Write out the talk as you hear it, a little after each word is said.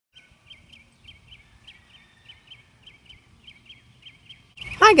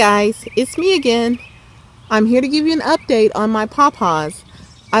Hi guys, it's me again. I'm here to give you an update on my pawpaws.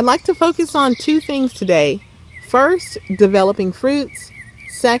 I'd like to focus on two things today. First, developing fruits.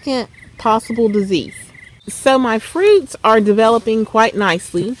 Second, possible disease. So my fruits are developing quite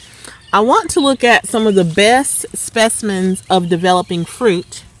nicely. I want to look at some of the best specimens of developing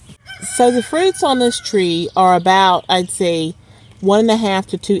fruit. So the fruits on this tree are about, I'd say, 1.5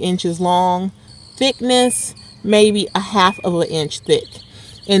 to 2 inches long. Thickness, maybe 1/2 inch thick.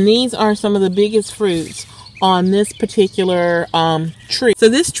 And these are some of the biggest fruits on this particular tree. So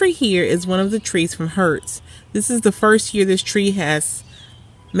this tree here is one of the trees from Hertz. This is the first year this tree has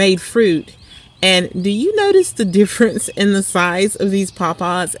made fruit. And do you notice the difference in the size of these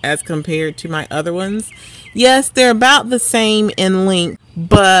pawpaws as compared to my other ones? Yes, they're about the same in length,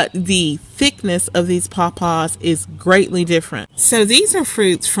 but the thickness of these pawpaws is greatly different. So these are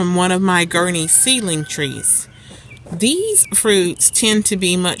fruits from one of my Gurneys seedling trees. These fruits tend to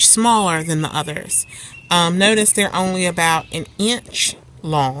be much smaller than the others. Notice they're only about 1 inch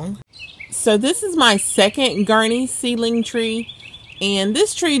long. So this is my second Gurneys seedling tree. And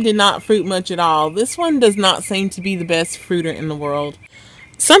this tree did not fruit much at all. This one does not seem to be the best fruiter in the world.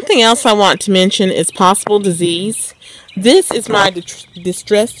 Something else I want to mention is possible disease. This is my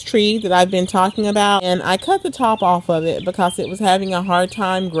distressed tree that I've been talking about. And I cut the top off of it because it was having a hard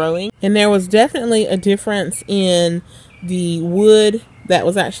time growing. And there was definitely a difference in the wood that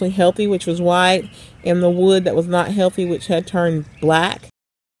was actually healthy, which was white, and the wood that was not healthy, which had turned black.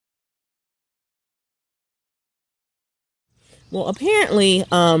 Well, apparently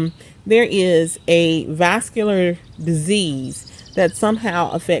there is a vascular disease that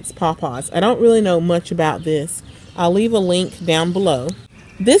somehow affects pawpaws. I don't really know much about this. I'll leave a link down below.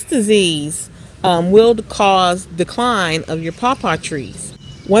 This disease will cause decline of your pawpaw trees.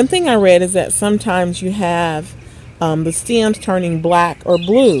 One thing I read is that sometimes you have the stems turning black or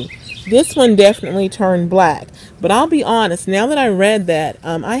blue. This one definitely turned black. But I'll be honest, now that I read that,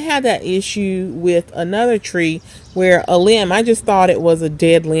 I had that issue with another tree where a limb, I just thought it was a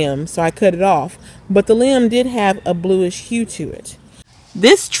dead limb, so I cut it off. But the limb did have a bluish hue to it.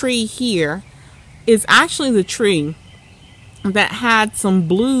 This tree here is actually the tree that had some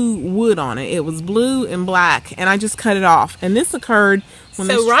blue wood on it. It was blue and black, and I just cut it off. And this occurred when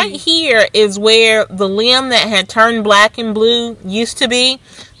this tree... right here is where the limb that had turned black and blue used to be.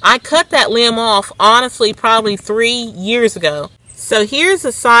 I cut that limb off, honestly, probably 3 years ago. So here's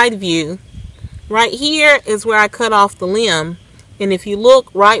a side view. Right here is where I cut off the limb. And if you look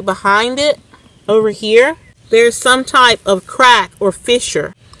right behind it, over here, there's some type of crack or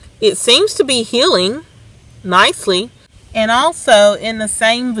fissure. It seems to be healing nicely. And also in the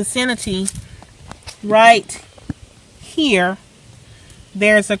same vicinity, right here,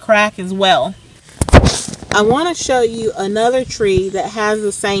 there's a crack as well. I want to show you another tree that has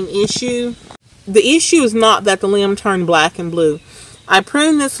the same issue. The issue is not that the limb turned black and blue. I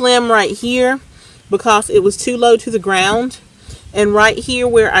pruned this limb right here because it was too low to the ground. And right here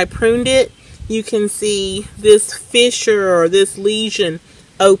where I pruned it, you can see this fissure or this lesion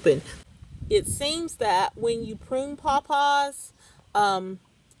open. It seems that when you prune pawpaws,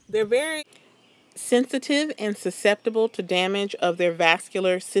 they're very sensitive and susceptible to damage of their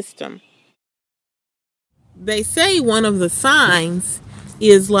vascular system. They say one of the signs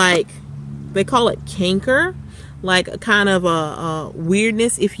is like, they call it canker, like a kind of a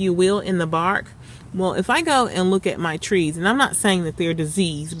weirdness, if you will, in the bark. Well, if I go and look at my trees, and I'm not saying that they're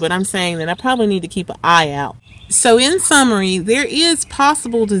diseased, but I'm saying that I probably need to keep an eye out. So in summary, there is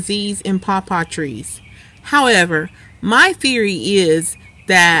possible disease in pawpaw trees. However, my theory is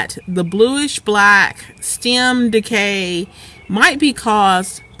that the bluish-black stem decay might be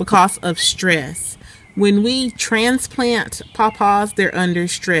caused because of stress. When we transplant pawpaws, they're under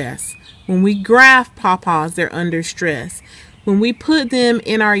stress. When we graft pawpaws, they're under stress. When we put them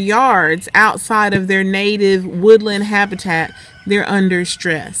in our yards outside of their native woodland habitat, they're under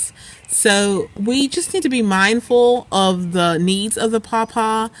stress. So we just need to be mindful of the needs of the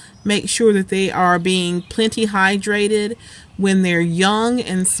pawpaw. Make sure that they are being plenty hydrated. When they're young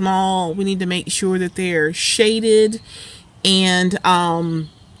and small, we need to make sure that they're shaded, and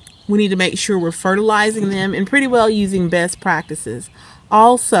we need to make sure we're fertilizing them and pretty well using best practices.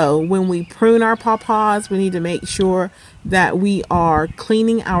 Also, when we prune our pawpaws, we need to make sure that we are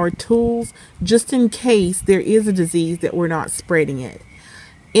cleaning our tools just in case there is a disease that we're not spreading it.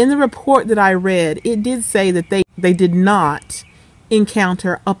 In the report that I read, it did say that they did not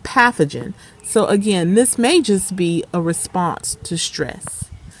encounter a pathogen. So again, this may just be a response to stress.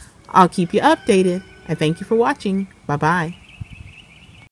 I'll keep you updated, and thank you for watching. Bye-bye.